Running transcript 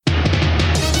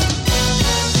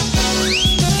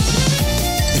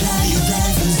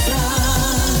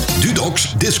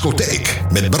Dudoks Discotheek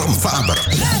met Bram Faber.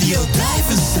 Radio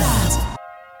Drijvenstraat.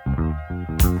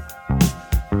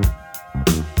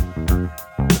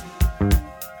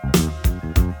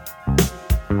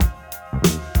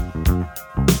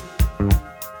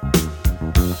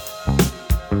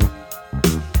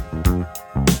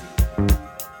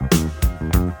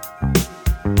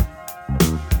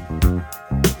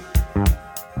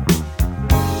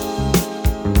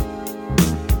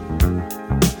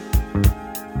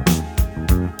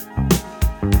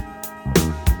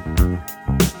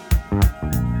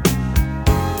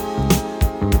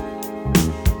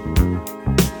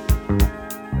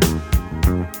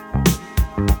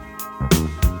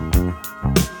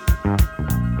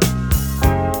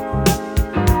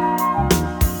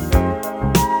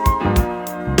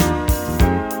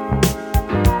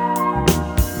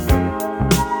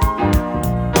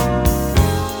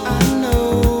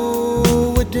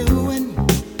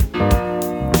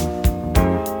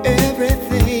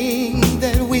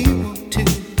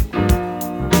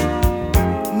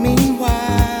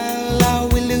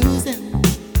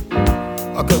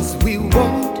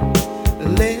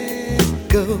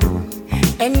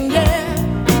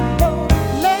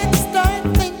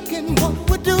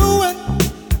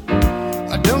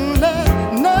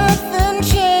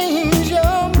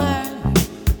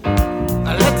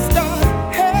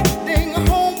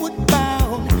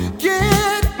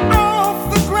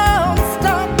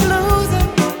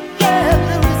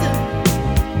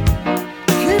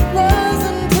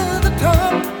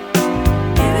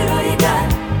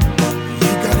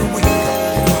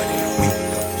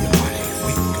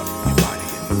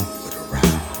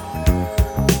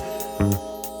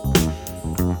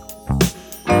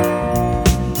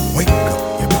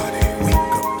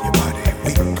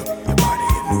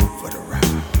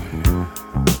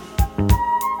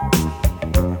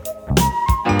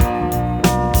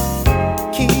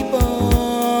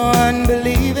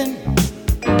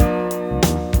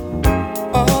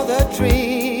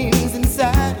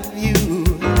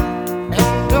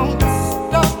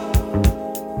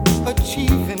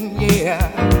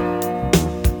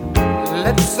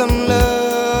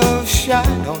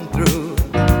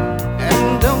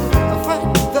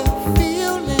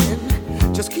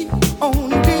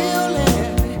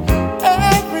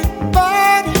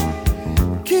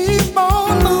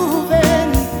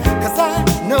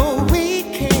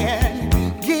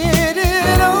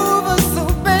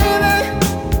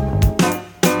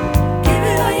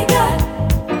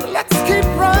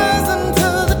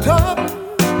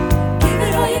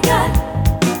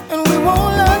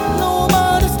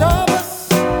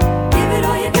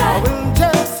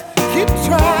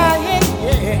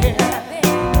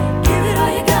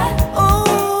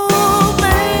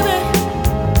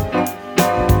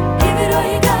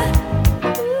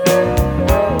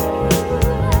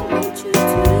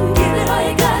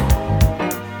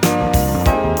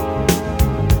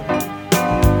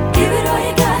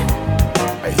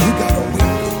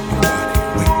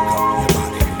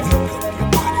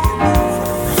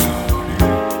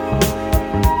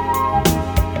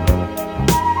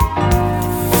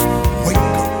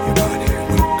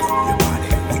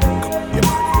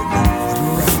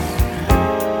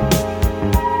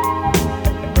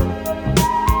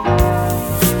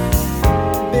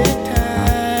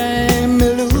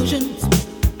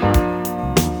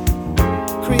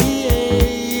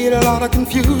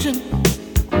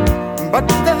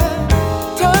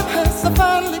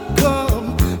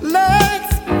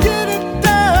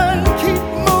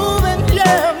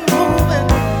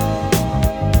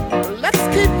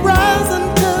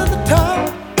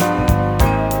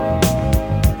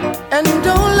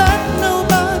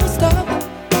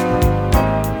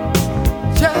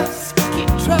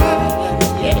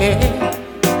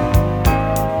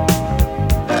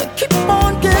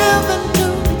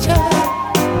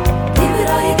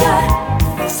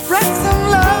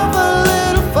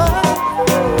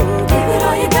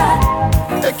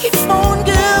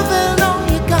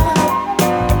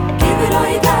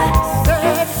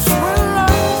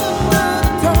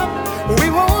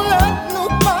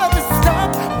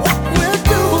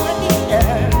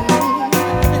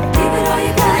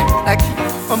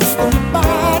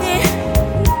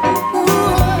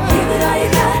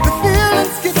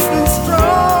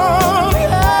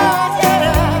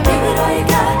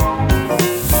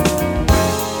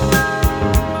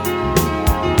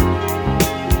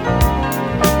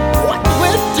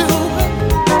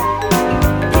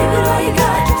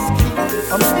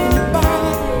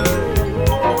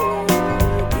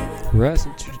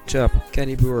 Rising to the Top,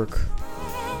 Kenny Burke.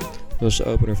 Dat is de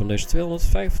opener van deze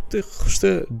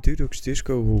 250ste Dudoks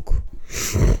Discohoek.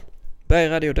 bij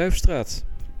Radio Duifstraat.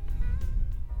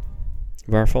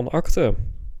 Waarvan akte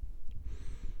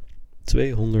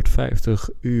 250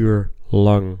 uur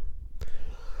lang.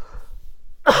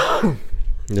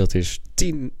 Dat is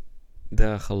 10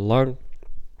 dagen lang.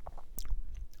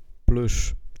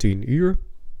 Plus 10 uur.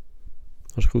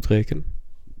 Als ik goed reken.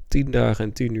 10 dagen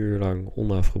en 10 uur lang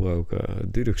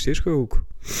onafgebroken Dudoks Discohoek.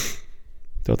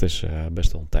 Dat is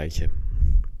best wel een tijdje.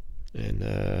 En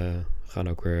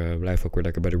blijven ook weer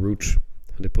lekker bij de roots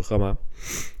van dit programma.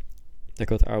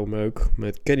 Lekker wat oude meuk.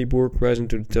 Met Kenny Burke, Rising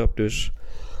to the Top dus.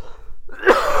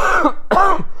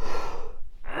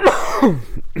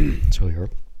 Sorry hoor.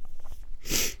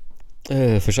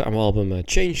 Verzamelalbum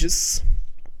Changes.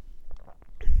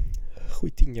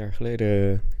 Goed 10 jaar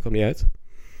geleden kwam die uit.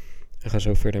 We gaan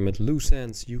zo verder met Loose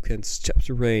Ends, You Can't Stop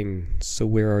the Rain,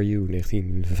 So Where Are You,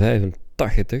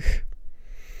 1985.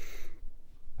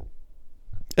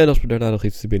 En als we daarna nog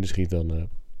iets te binnen schiet, dan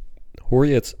hoor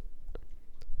je het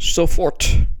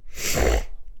sofort.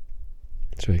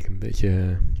 Zo ik een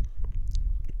beetje...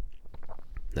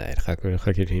 Nee, dan ga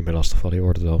ik je er niet meer lastigvallen, je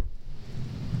hoort het wel.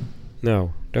 Nou,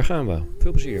 daar gaan we.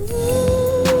 Veel plezier.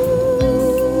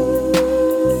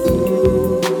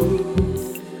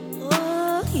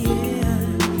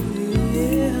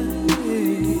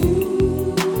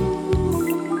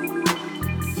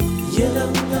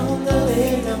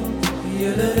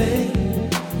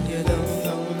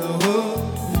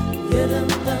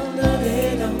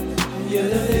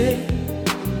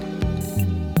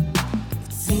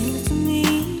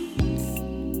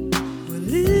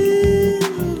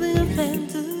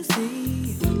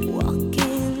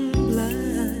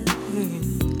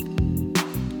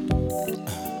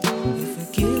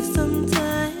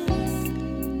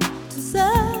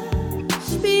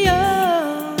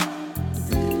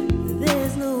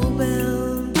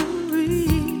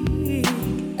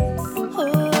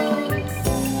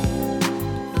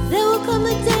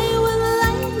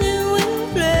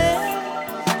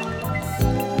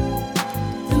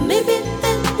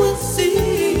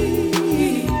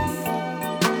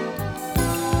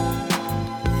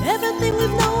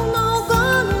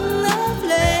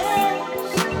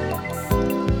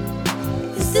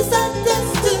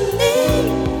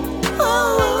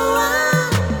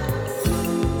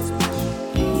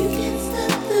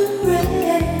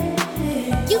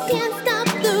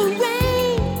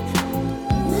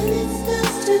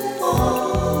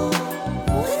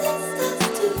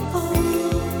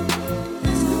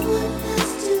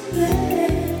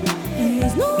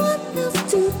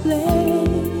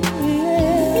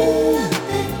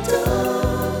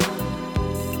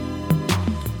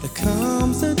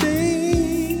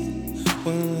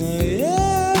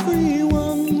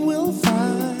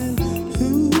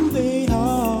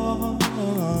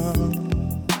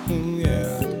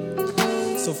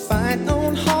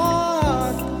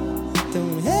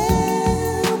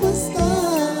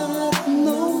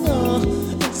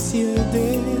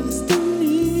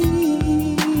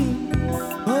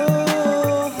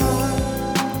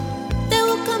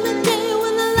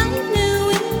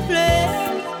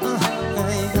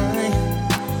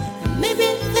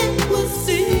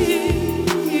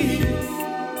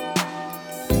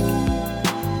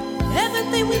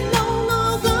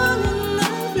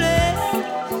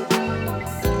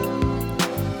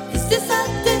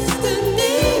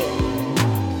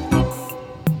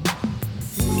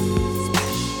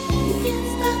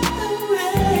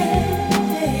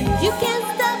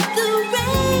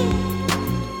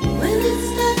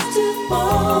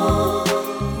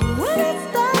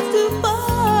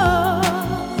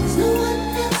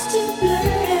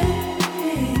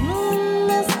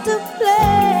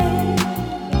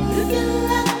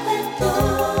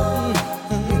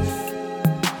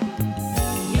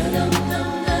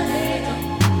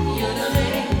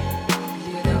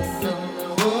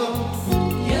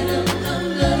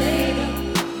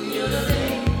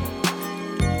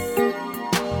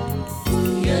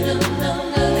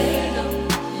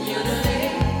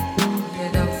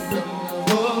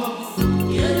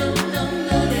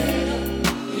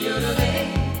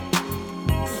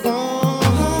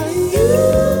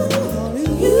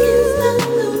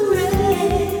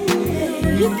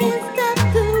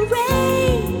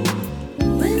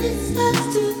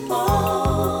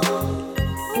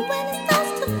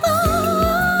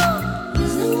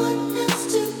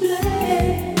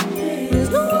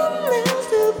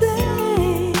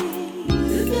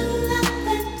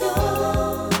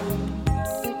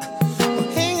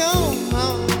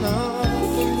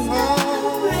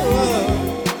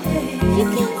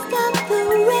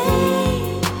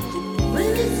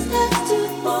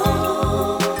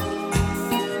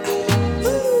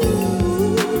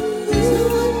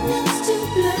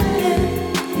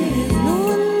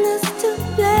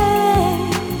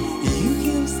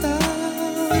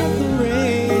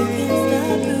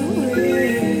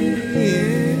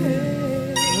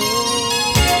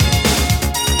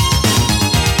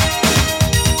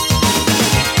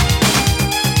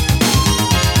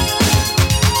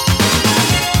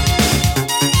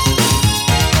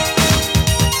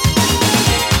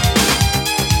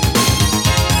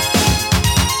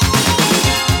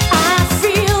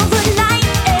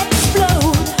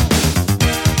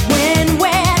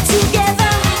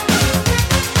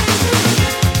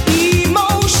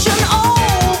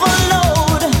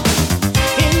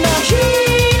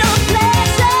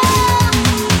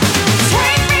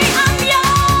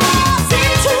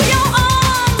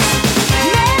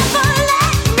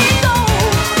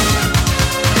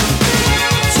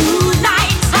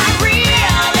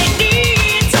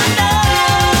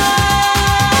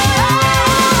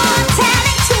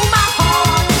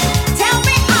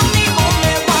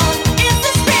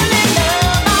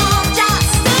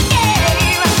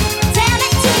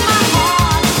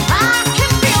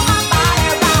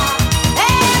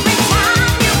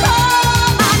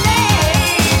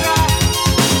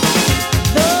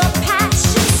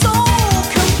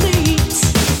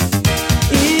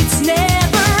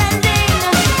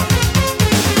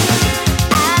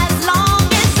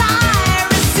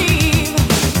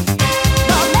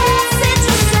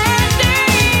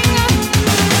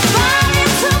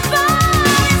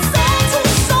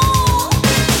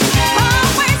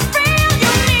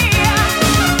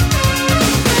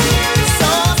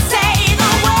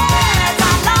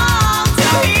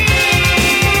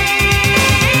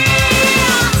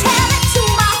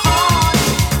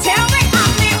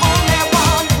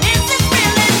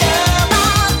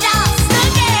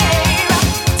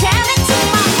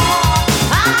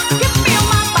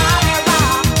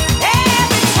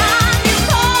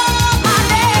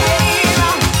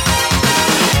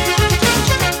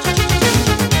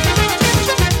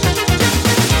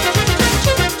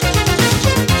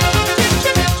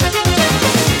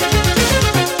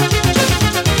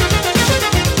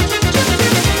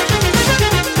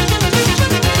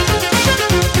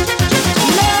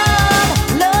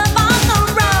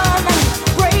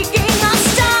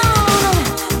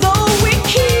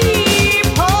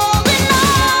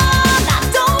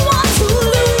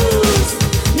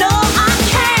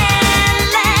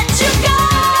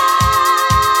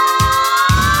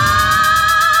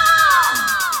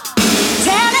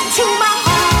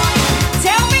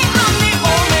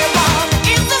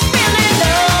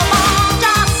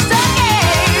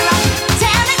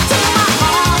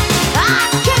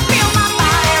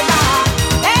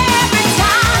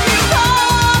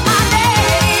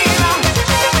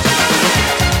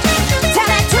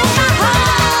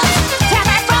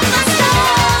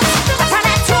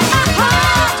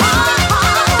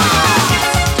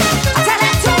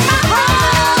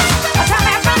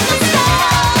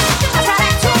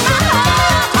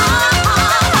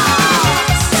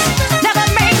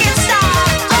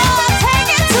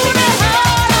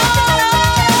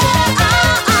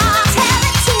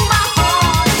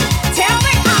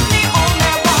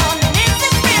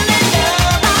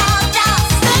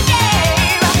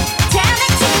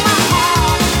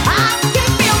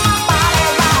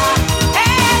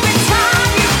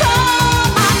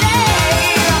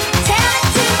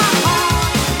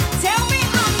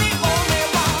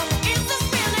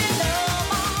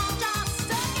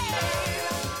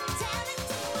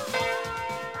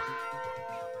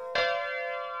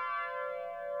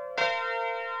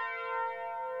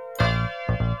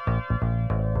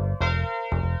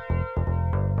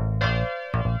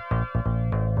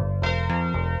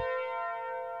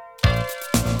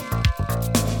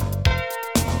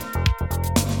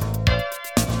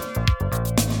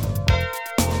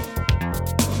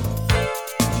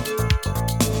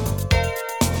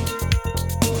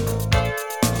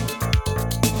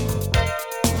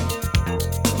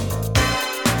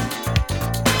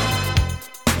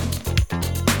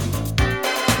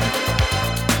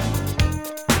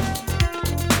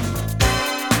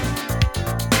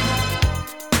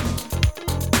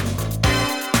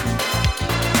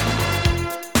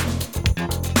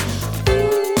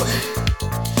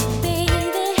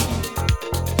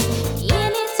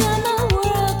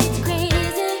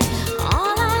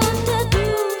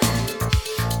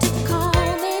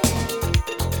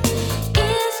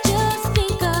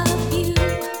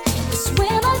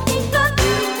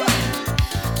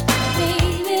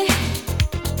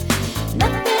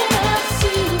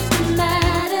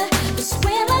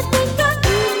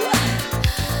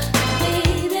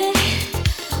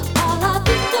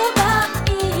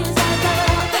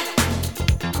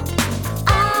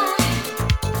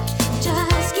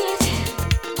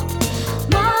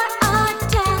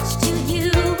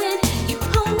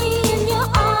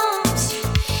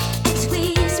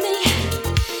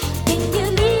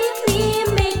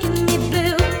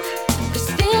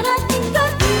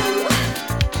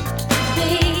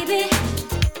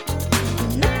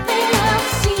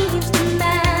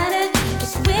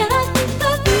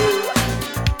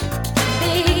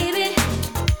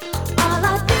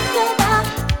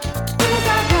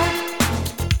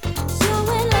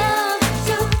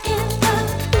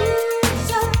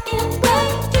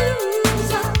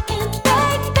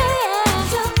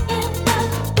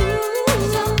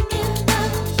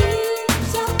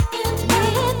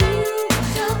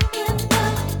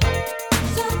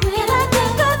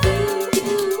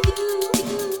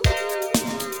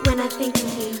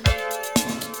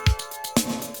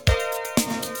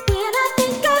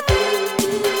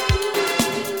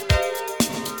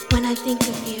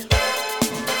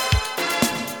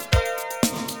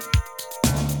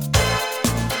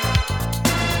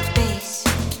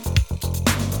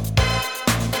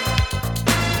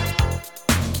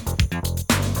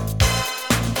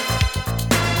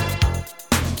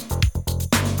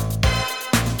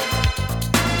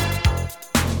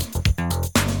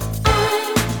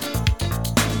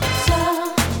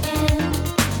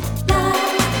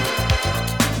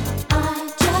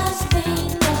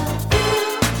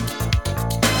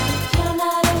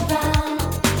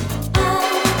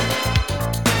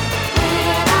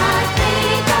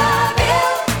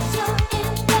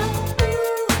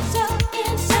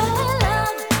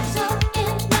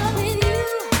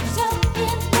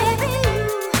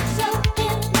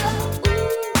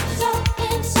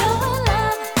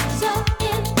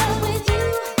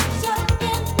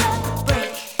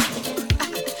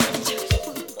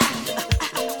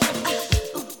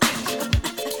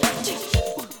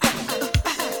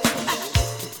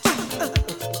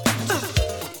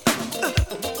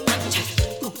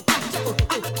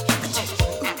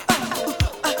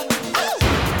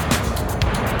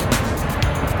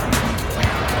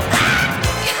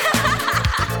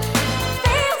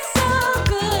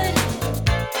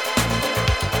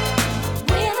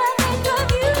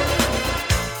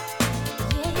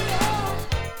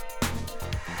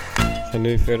 En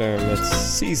nu verder met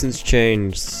Seasons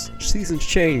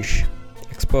Change.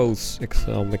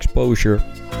 Exposure.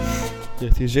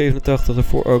 1987,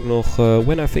 daarvoor ook nog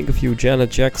When I Think of You,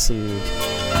 Janet Jackson.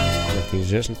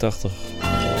 1986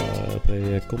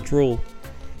 bij Control.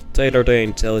 Taylor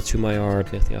Dane, Tell It To My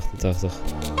Heart,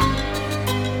 1988.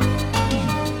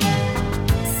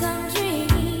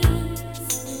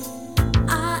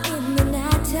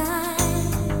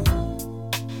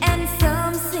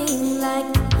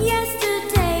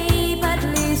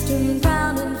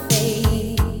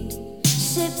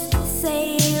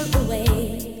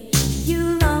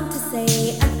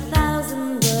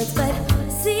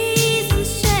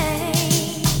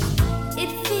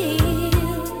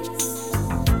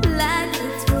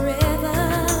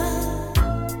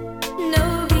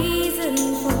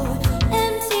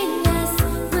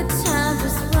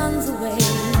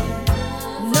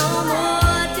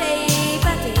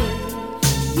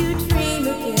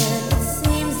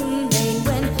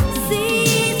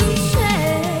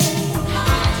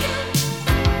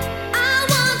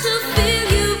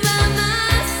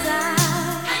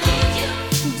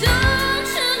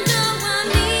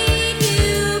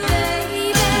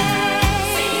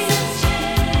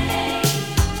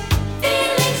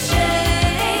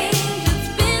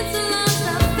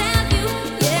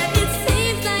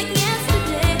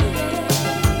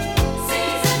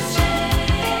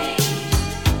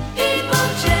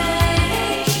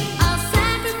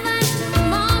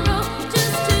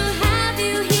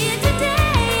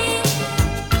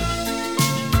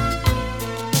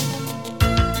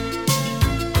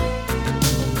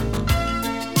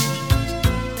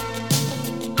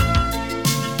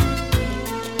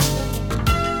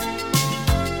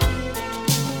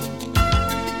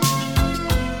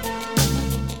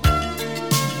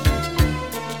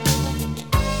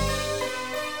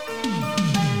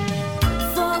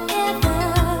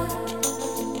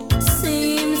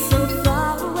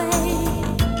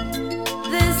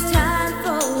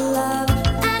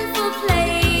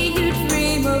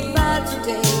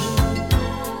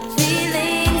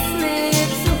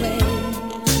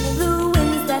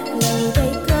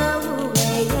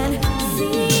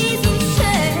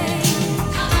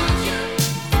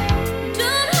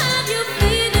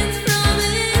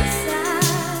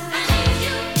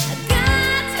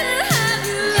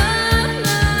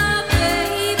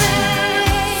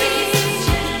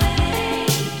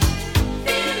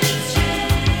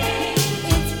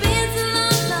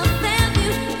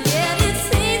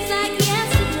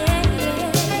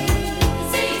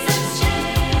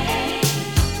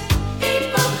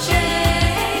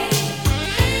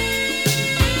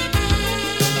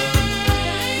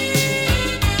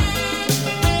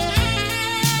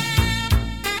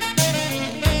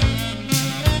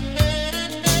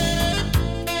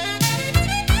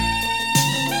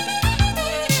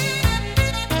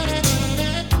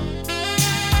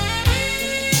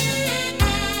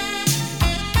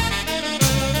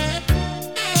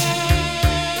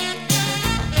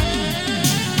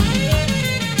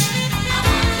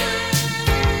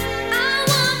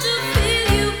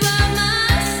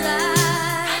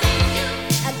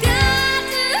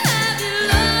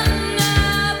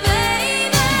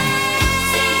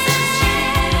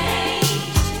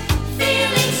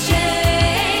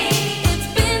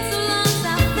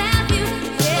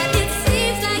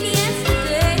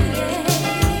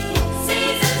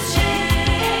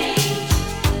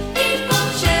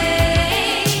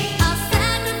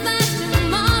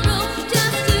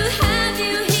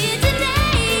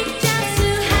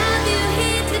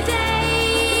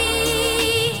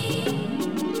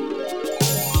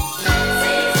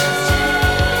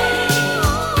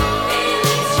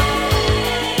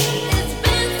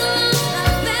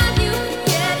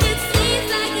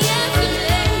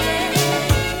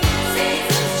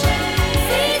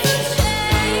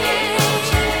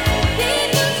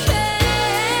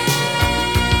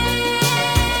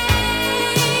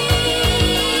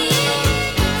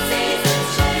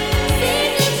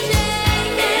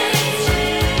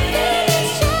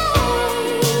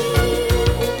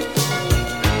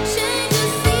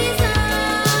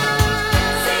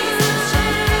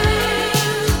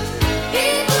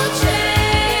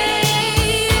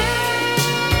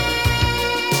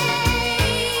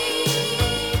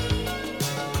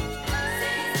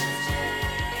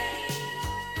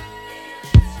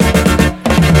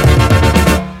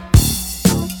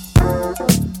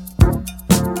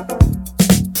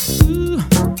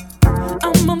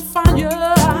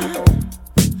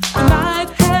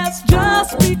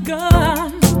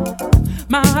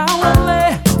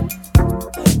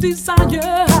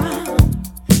 desire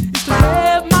is to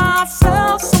have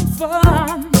myself some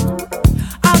fun.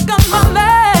 I've got my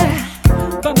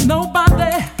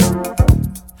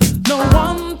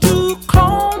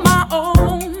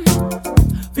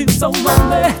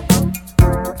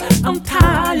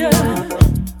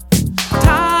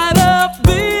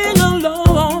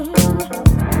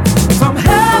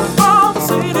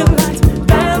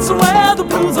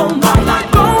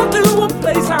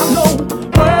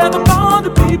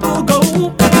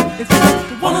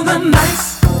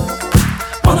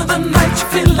the nights you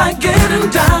feel like getting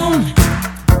down.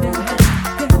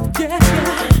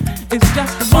 Yeah. It's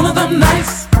just one of them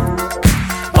nights.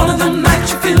 One of them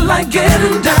nights you feel like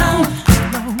getting down.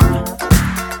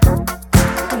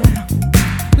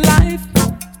 Life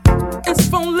is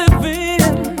for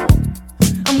living.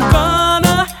 I'm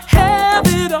gonna have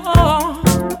it all.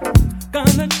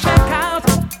 Gonna check out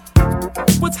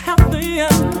what's happening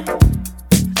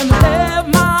and let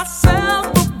myself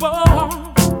a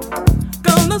ball.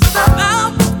 Gonna step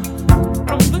out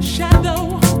from the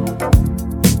shadow,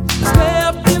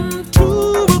 step into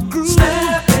a groove.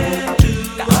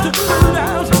 Got to put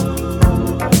out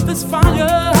this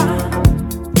fire.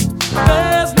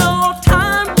 There's no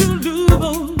time to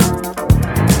lose.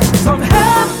 So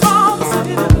head for the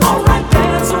city, alright,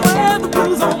 dance where the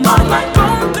blues on my life. Go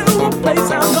to a place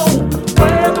I know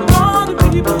where the party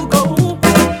people go.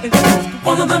 It's just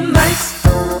one of them nights.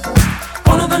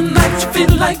 One of them nights you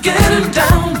feel like getting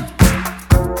down.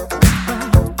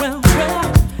 Well,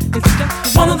 it's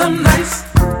just one of them nights.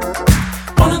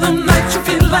 One of them nights you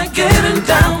feel like getting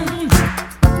down.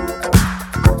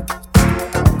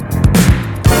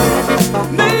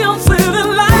 Neon city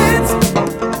lights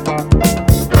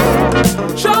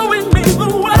showing me the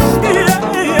way.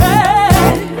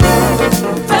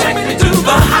 Take me to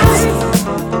the heights.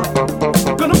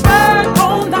 Gonna burn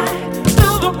all night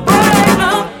till the break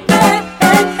of day.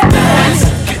 Dance,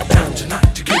 get down tonight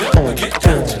to get up and get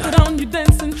down tonight. Put on your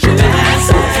dancing shoes. Dance,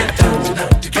 get down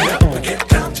tonight to get up and get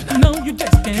down tonight. No, you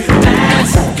just can't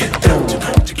dance. Get down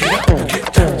tonight to get up and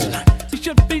get down tonight. You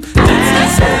should be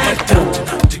dancing. Get down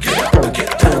tonight to get up and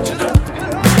get down tonight.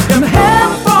 I'm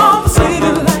heading for the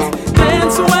city lights.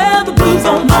 Dance where the blues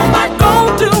on my might. Go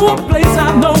to a place I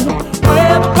know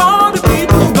where the party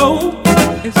people go.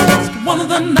 It's just one of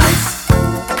the nights.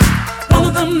 One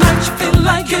of them nights you feel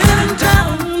like getting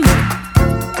down.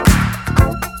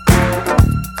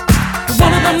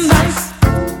 One of them nights.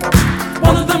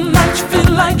 One of them nights you feel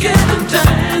like getting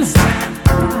down.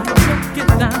 Get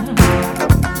down.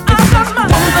 I lost my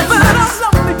life, but I'm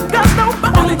lonely. Got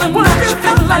nobody. One of them nights you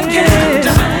feel like getting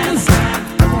down.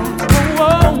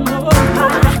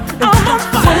 Almost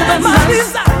find my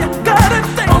desire. Got it.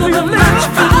 One of them nights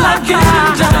you feel like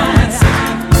getting down.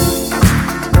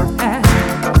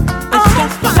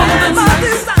 Almost find my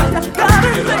desire. Got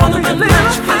it. One of them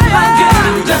nights you feel like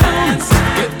getting down.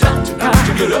 Get down tonight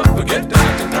to get up and get down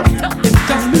tonight. It's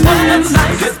just one of them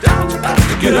nights. Get down tonight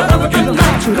to get up and get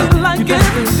down tonight. Feel like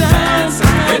getting down.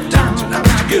 Get down tonight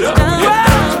to get up and get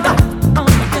down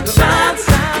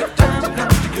tonight. Get down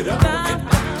tonight to get up and get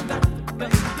down.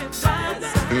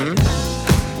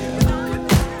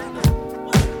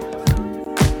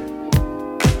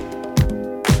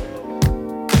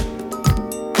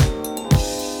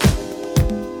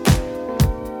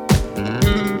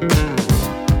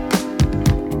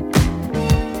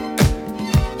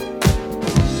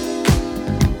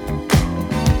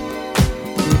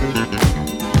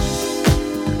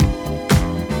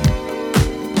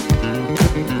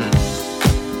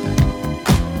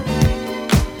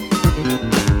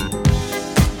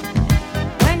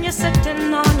 When you're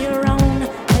sitting on your own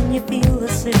and you feel the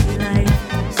city life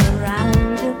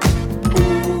surround you,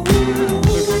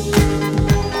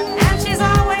 and she's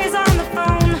always on the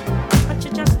phone, but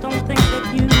you just don't think that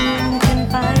you can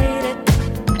fight it.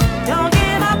 Don't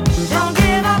give up, don't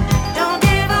give up, don't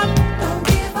give up, don't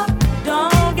give up,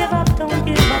 don't give up, don't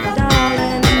give up,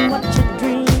 darling, what you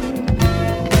dream.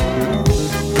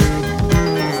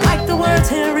 It's like the words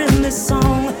here in this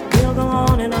song, they'll go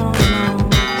on and on and on.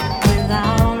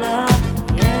 Without love,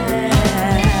 yeah.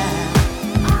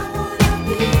 I wanna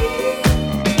be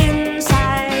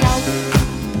inside out,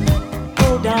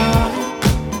 oh darling.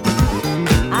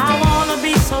 I wanna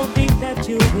be so deep that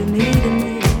you'll be needing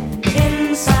me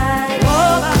inside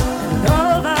over and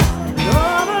over and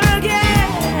over again.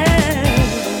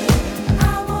 I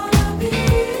wanna be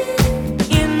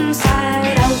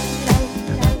inside out,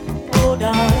 oh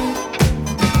darling.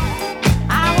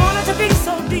 I want it to be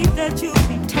so deep that you'll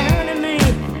be turning me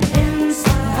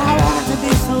inside. I want it to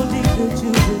be so deep that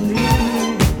you believe me.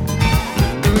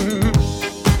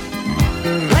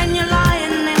 When you're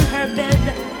lying in her bed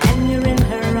and you're in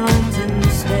her arms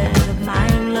instead of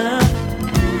mine, love,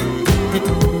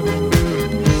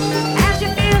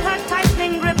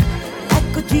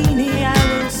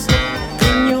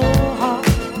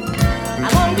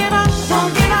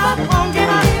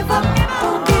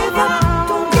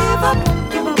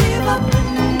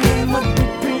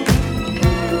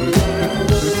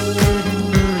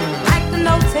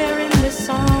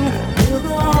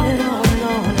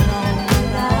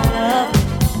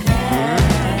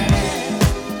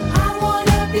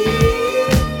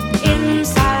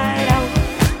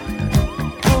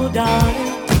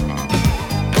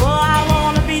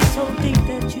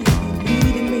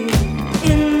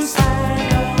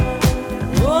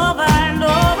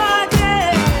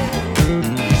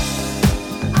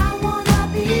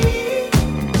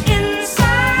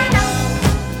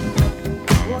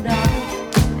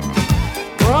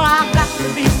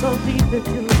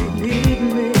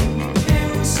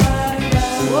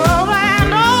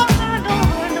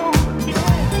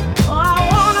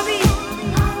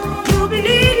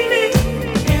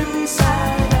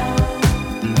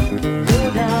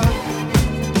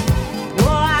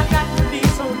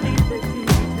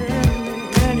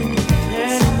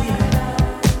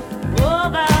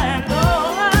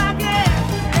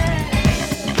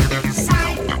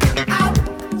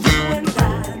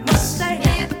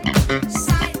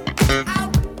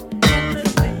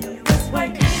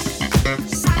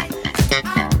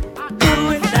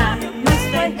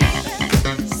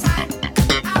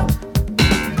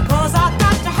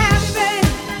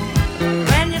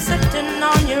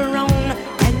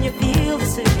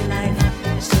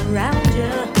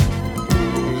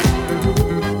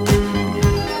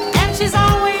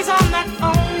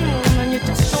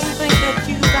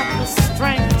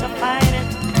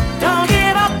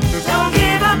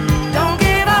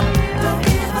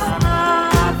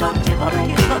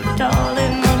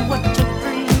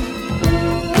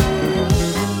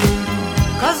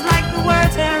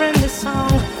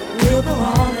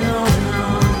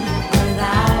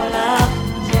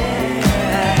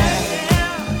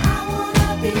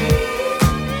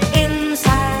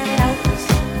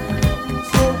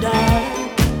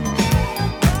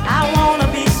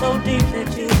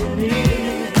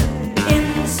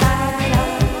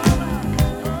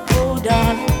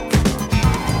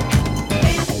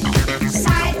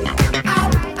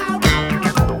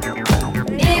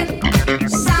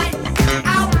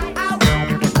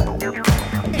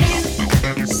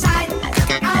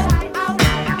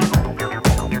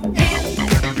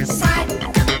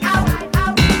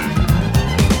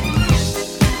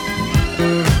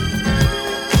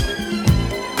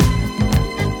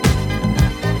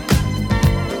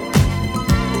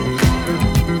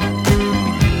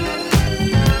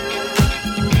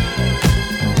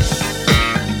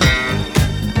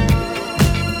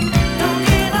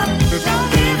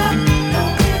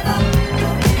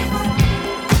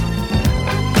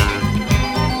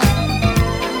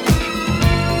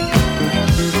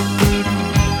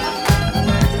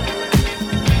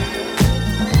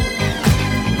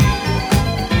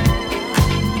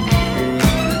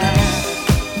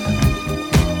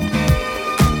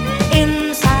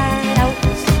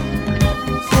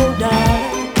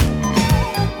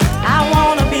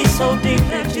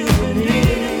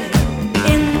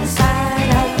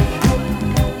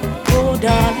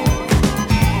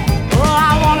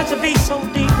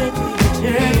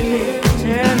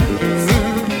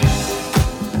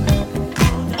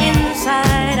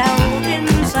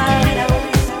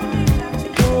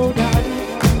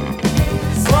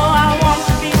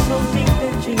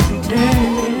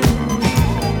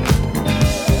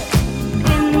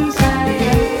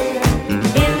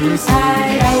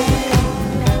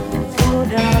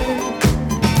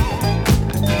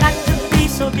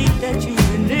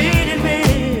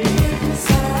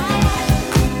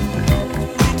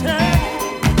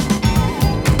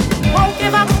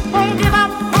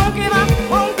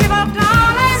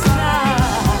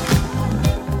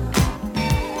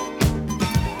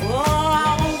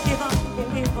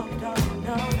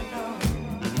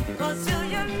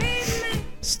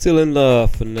 Still in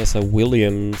Love, Vanessa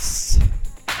Williams.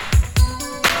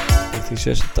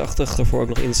 1986, daarvoor ook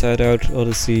nog Inside Out,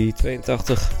 Odyssey.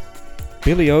 82,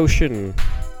 Billy Ocean.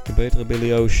 De betere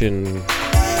Billy Ocean.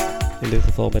 In dit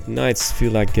geval met Nights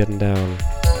Feel Like Getting Down.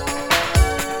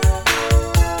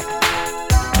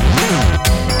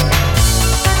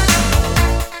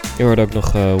 Je hoort ook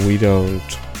nog We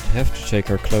Don't Have To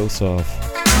Take Our Clothes Off.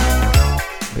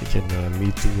 Beetje een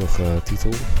me-too-ige titel,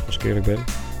 als ik eerlijk ben.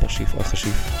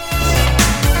 Passief-agressief.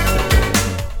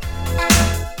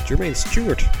 Jermaine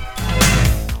Stewart,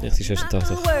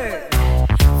 1986.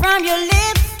 From your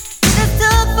lips, just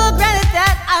took for granted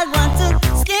that I want to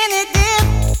skinny dip.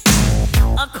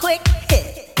 A quick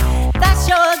hit, that's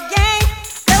your game.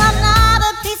 Girl, I'm not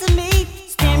a piece of meat,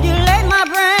 stimulate my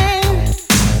brain.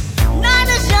 Night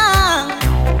is young,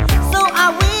 so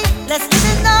are we. Let's get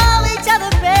to know each other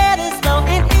better, slow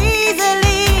and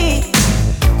easily.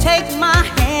 Take my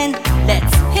hand,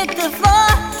 let's hit the floor.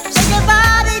 Shake your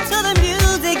body to the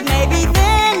music, maybe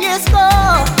then you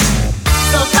score.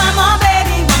 So come on,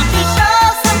 baby, won't you show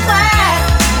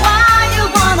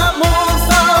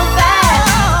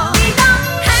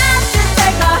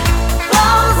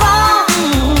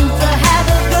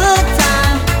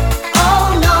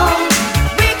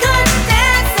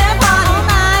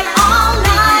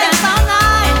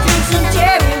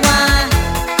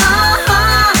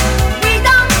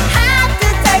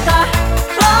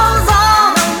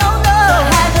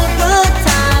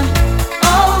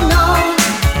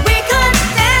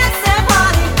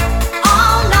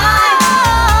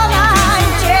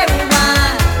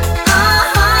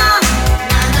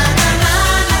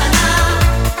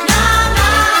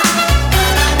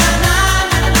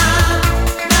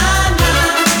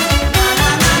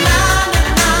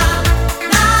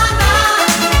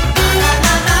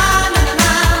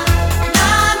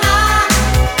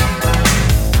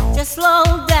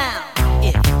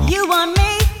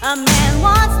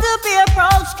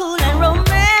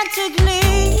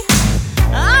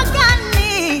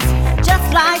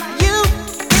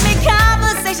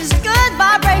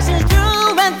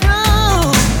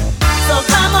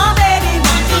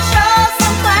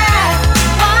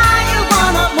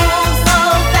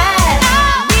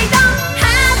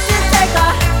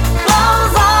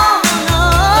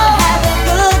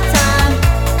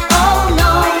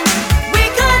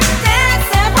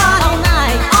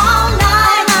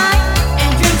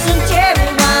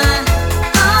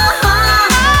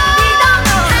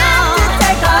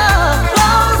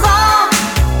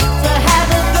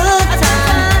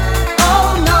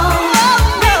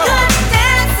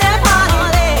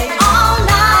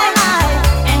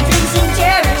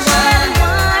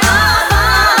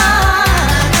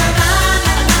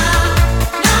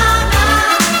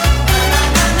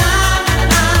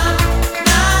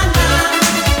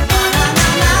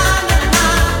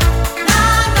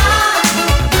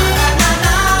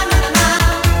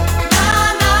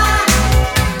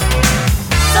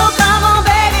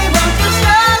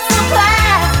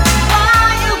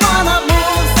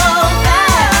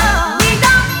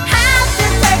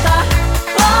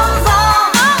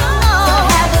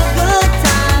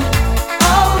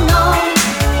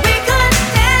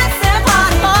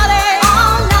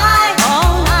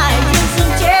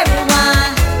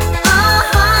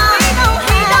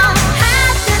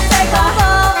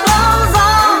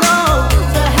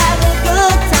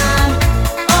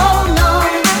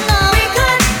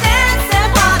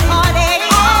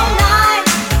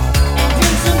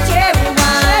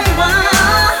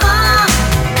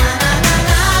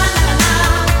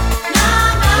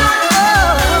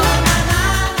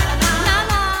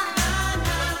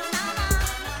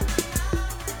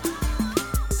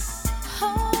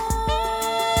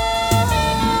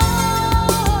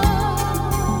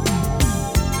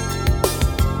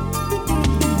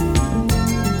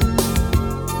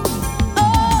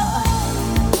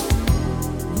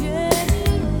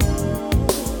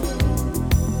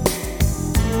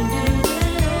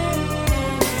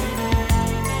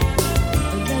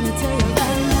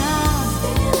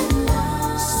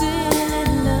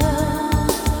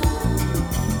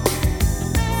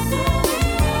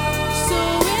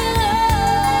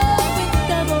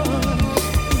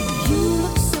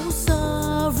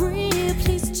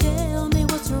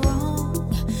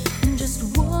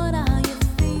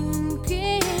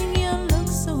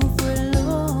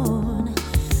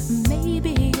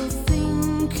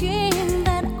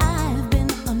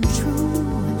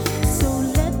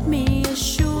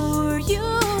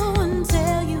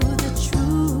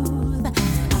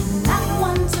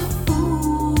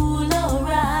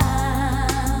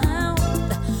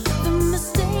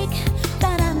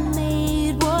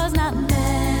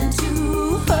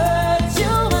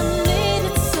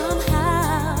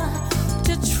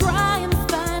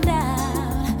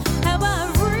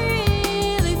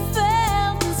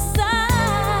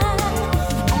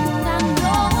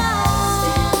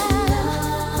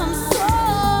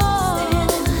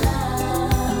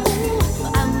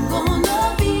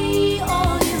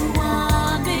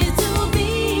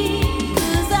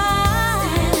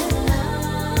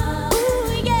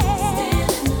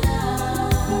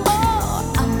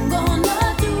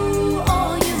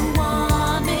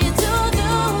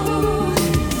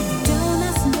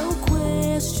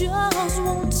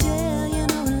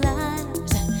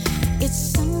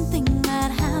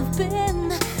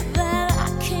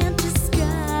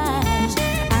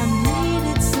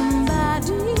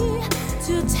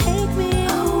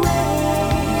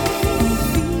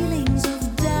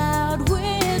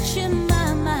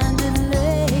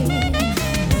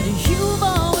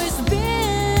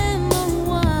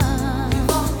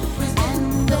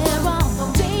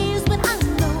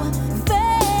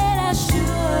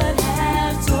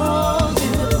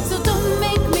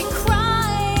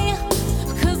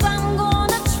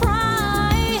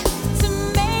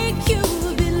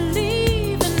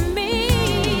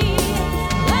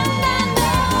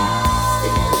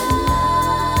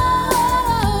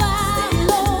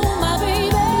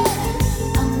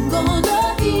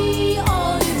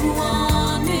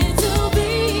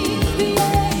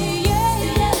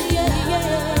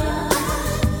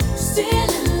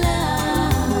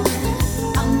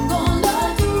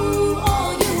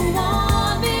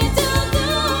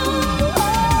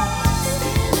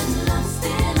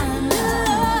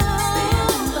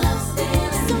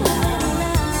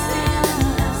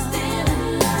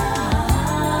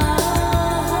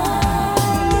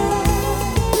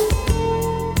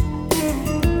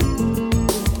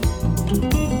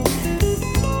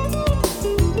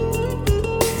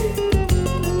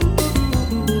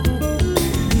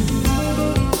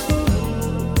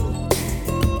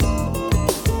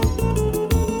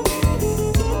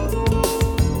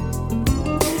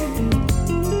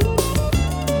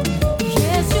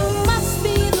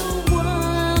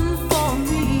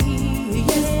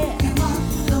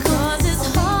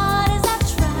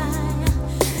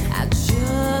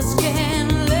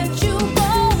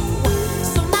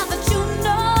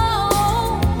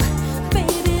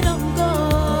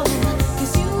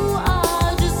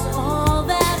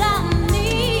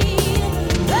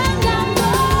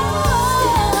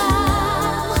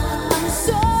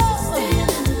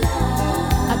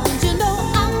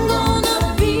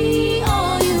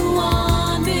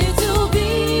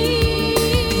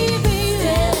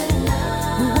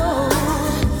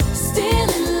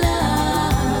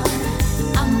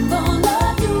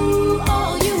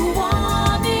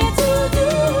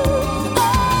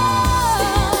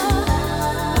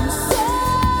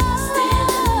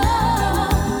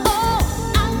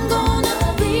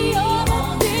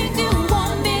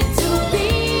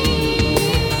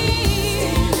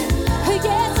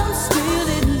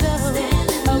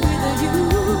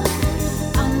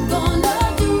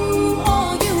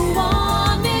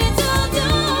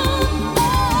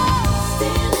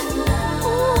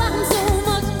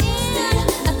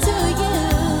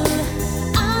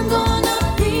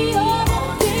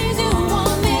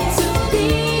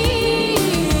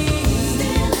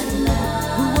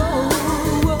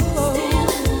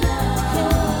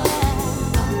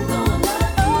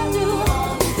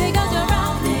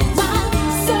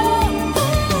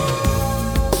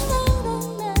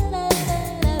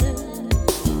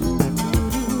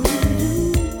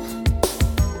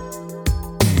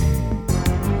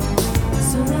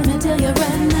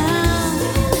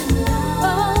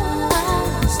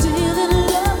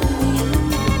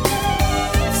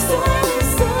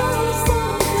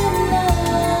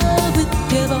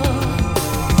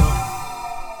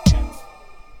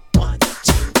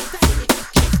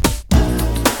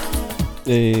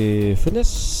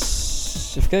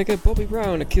Vanessa. Even kijken. Bobby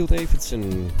Brown en Kiel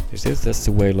Davidson. Is dit? That's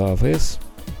the way love is.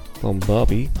 Van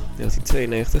Bobby.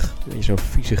 1992. Een beetje zo'n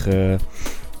viezige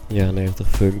jaren 90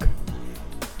 funk.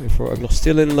 En voor ook nog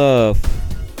Still in Love.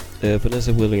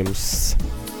 Vanessa Williams.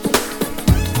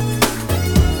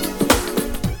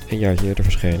 Een jaartje eerder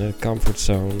verschenen. Comfort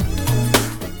Zone.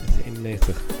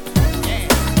 1991.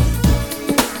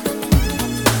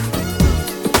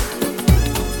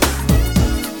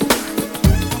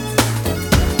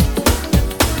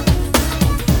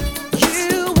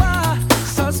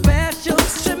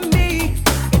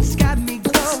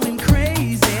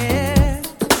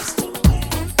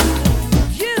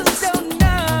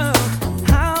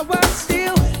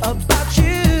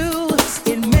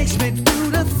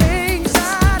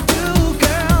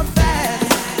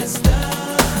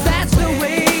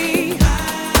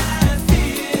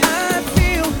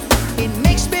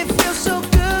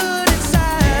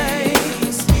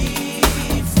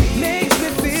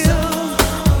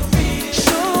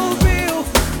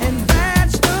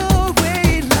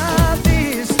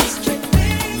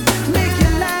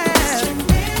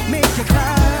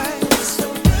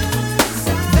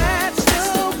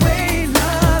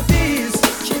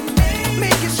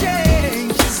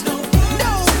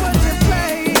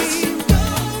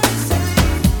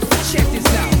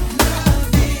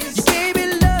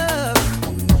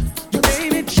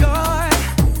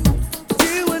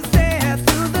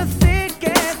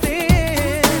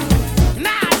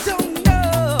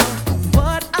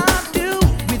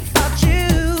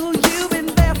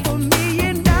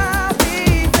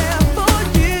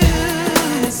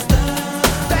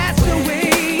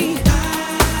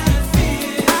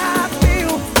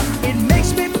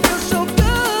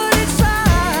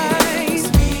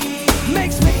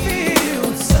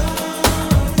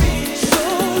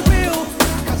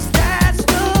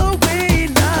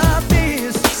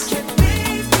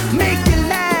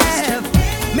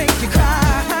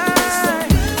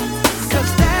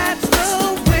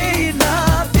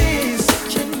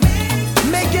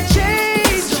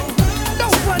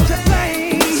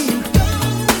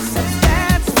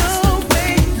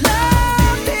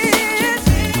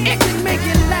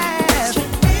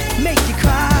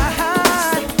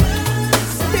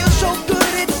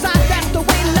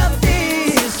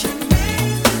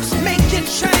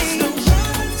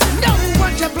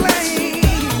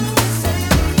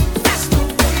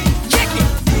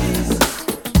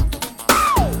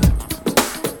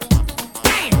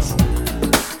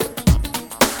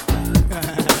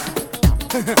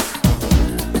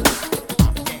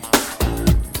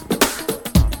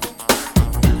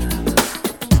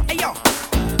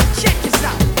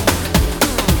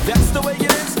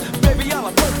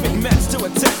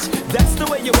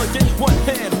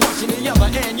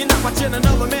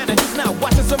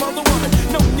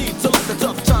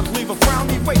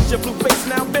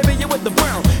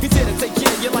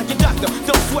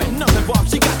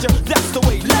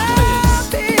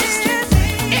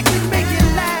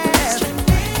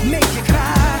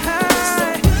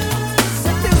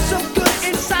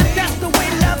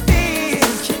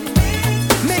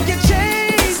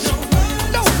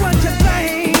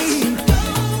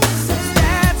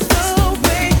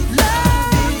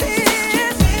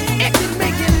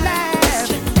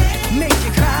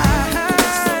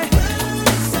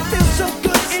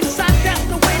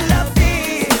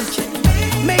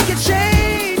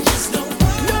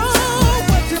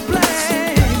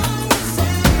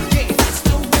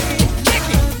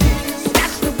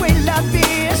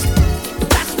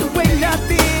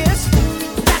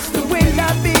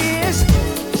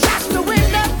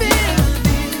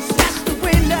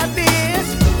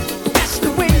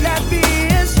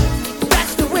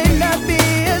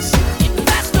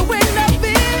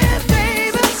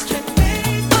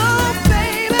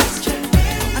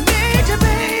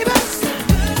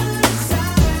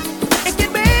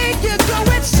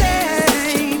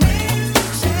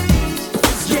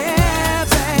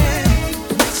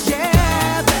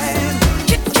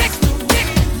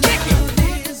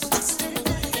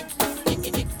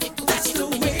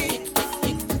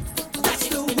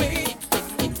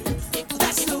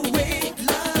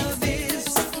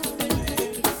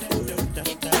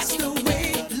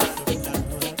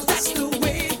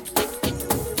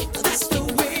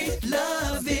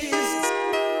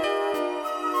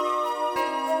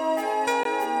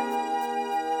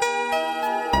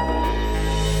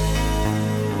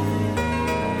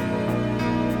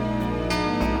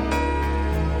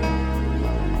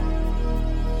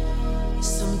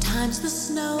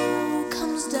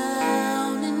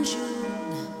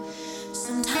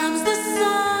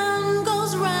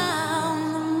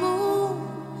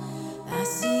 I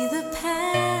see the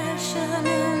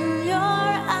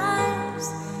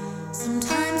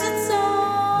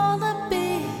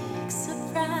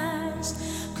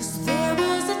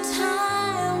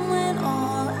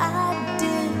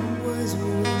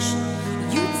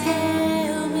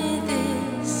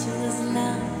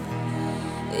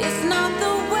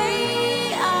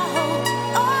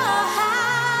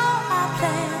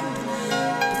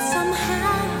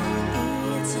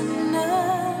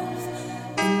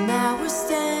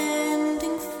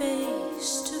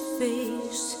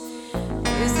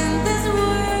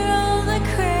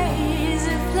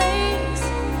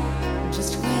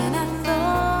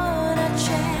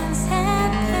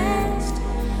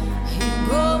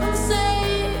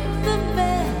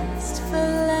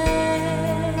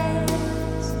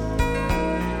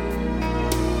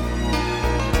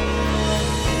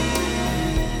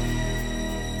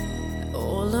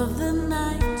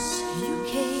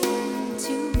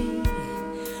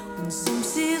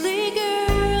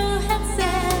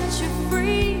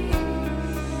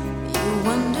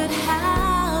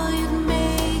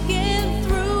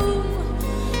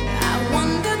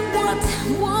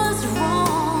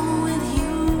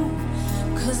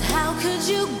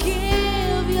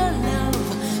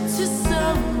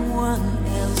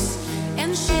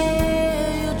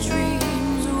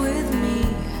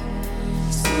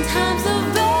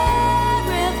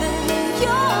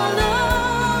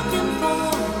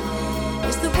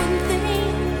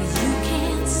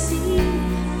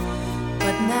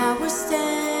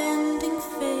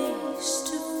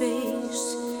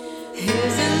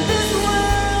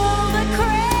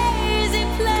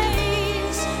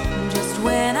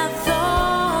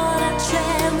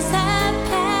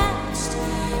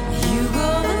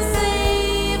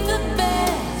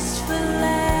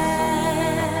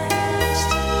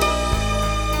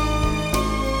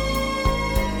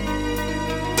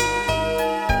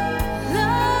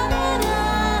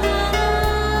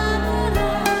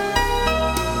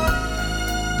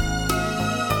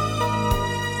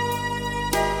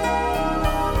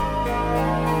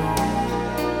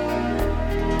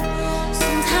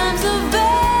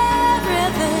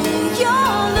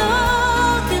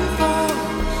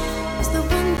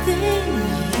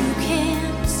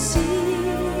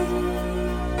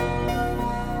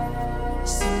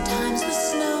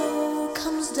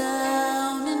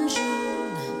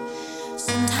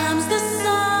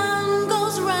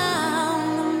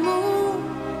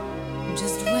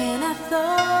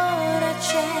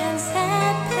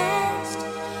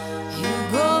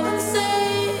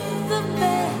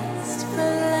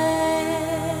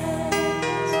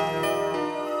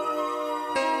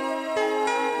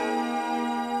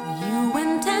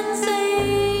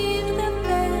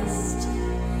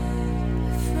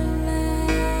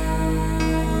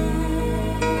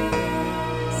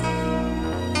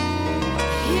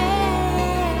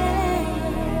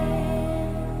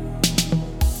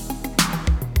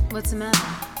What's the matter?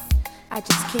 I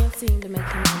just can't seem to make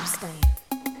him understand.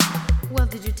 Well,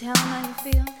 did you tell him how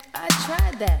you feel? I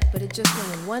tried that, but it just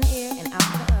went in one ear and out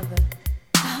the other.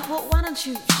 Well, why don't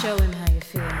you show him how you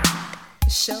feel?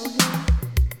 Show him?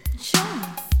 Show him.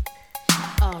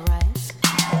 All right.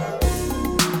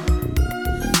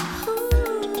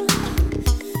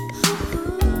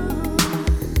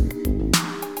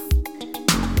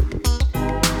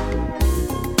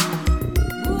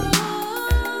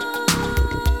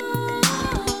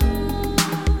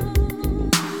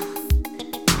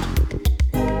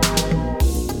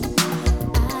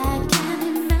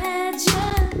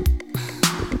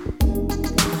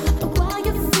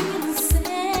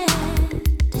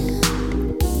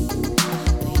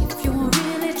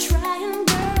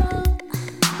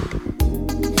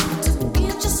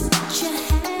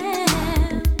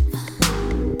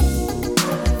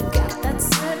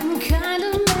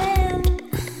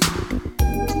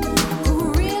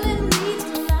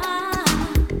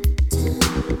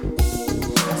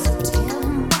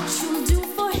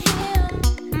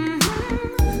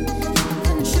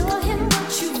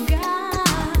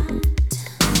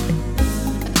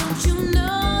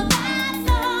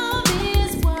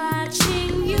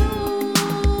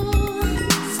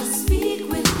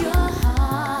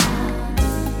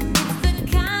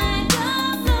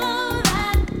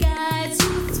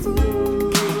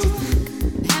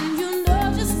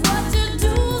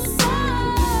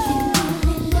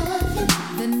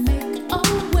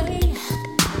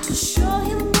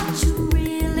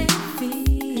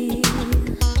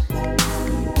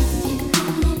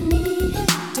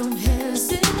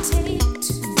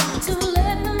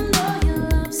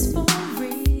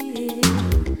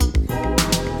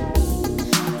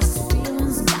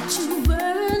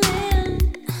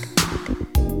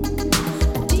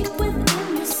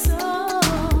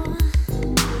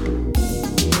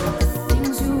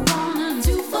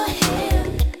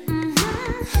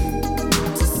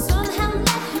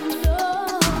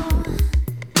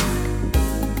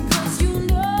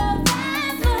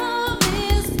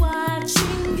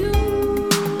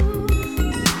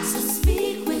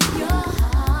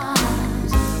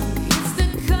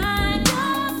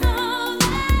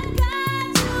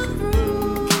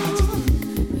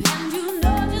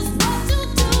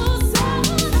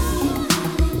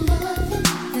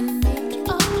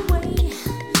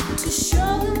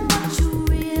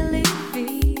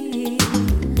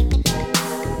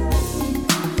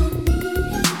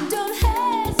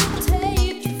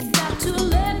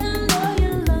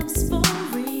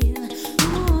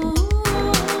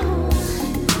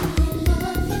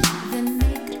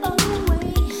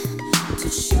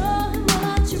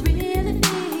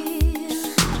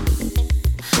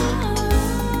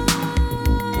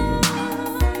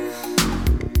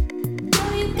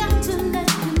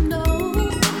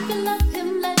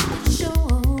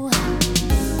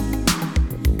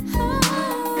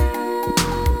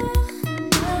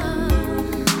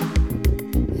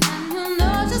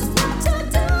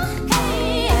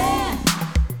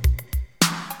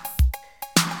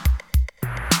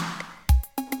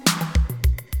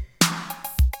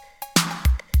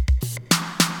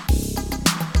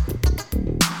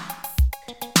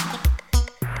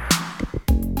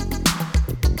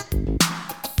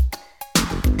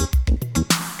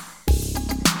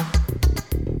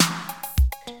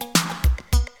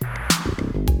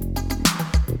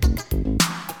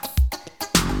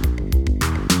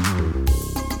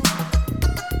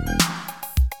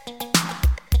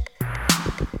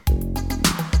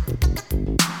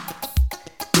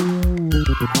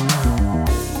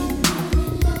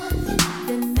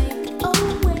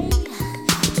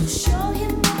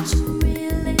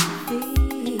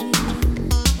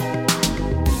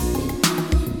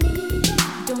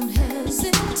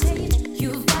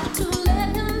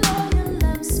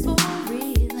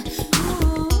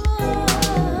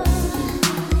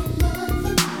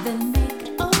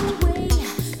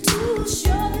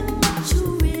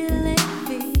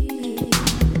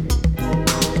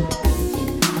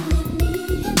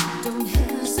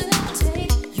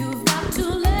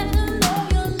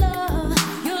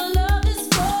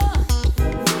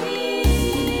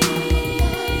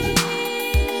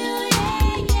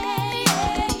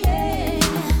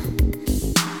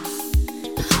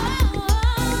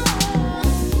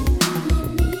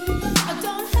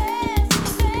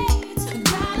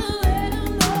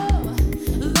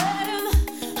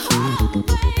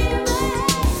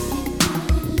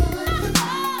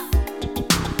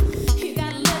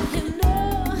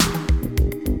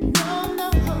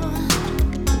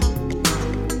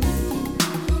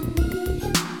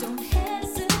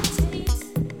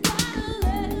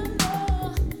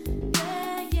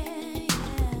 yeah.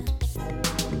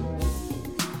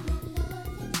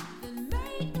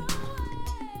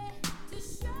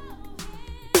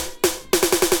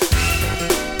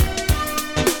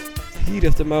 Heat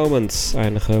of the Moment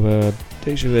eindigen we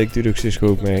deze week Dudoks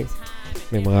Discohoek mee.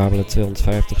 Memorabele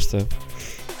 250ste.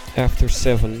 After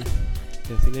 7,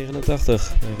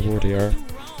 1989, mijn geboortejaar.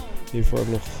 Hiervoor ook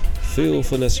nog veel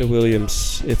Vanessa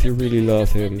Williams, If You Really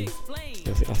Love Him,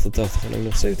 1988 en ook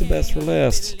nog Save the Best for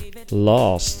Last,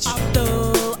 Lost,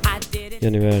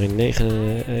 januari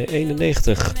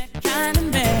 91.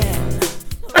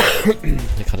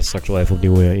 Ik ga het straks wel even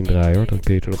opnieuw indraaien hoor, dan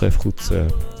kun je het er nog even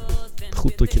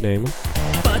goed tot je nemen.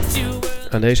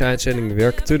 Aan deze uitzending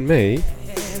werkten mee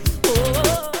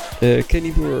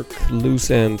Kenny Burke,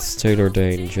 Loose Ends, Taylor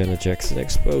Dane, Janet Jackson,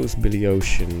 Exposed, Billy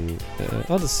Ocean,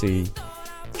 Odyssey,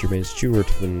 Jermaine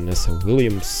Stewart, Vanessa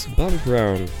Williams, Bobby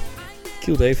Brown,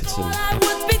 Kiel Davidson.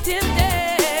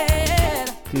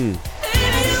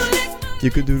 Je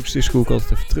kunt Dudoks Discohoek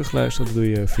altijd even terugluisteren. Dat doe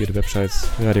je via de website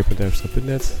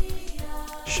radio.duivenstraat.net.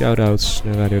 Shoutouts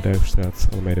naar Radio Duivenstraat,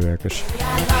 alle medewerkers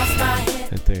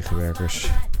en tegenwerkers,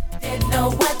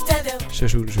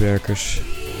 seizoenswerkers,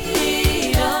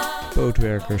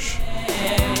 bootwerkers.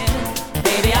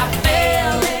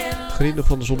 Geniet nog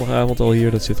van de zondagavond al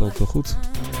hier, dat zit altijd wel goed.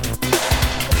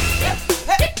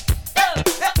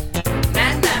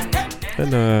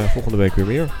 En volgende week weer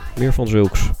meer. Meer van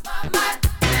zulks.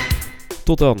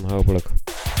 Tot dan, hopelijk.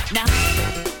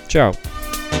 Ciao.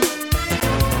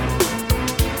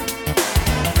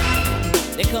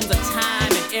 There comes a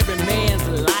time in every man's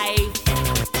life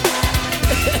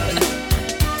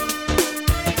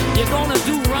you're gonna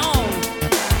do wrong.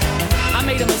 I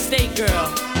made a mistake, girl.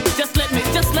 Just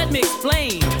let me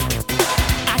explain.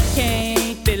 I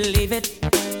can't believe it,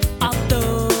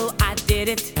 although I did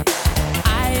it.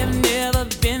 I have never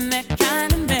been that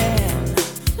kind of man.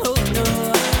 Oh no,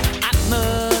 I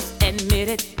must admit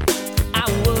it. I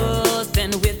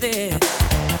wasn't with it,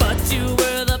 but you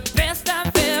were the best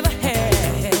I've ever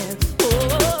had.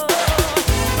 Oh,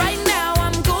 right now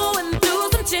I'm going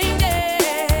through some changes.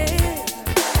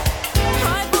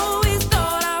 I've always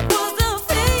thought I was a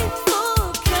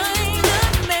faithful kind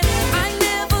of man. I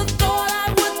never thought I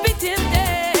would be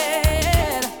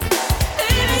tempted.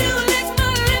 Baby, you licked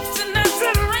my lips and I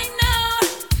said right now,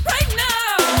 right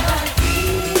now. In the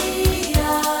heat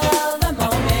of the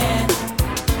moment,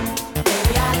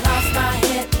 baby, I lost my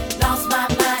head, lost my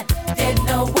mind, didn't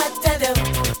know what to do.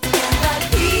 In the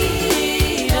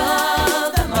heat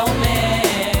of the moment,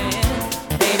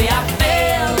 baby, I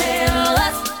fell in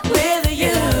lust with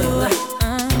you.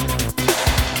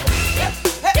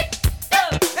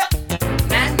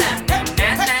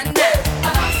 I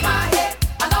lost my head,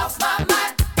 I lost my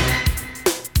mind.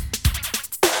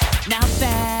 Now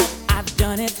that I've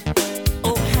done it,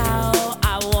 oh how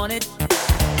I want it,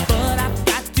 but I've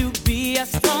got to be a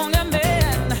stronger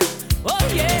man. Oh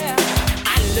yeah,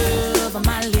 I love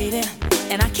my lady,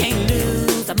 and I can't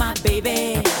lose my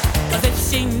baby, 'cause if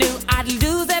she knew I'd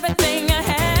lose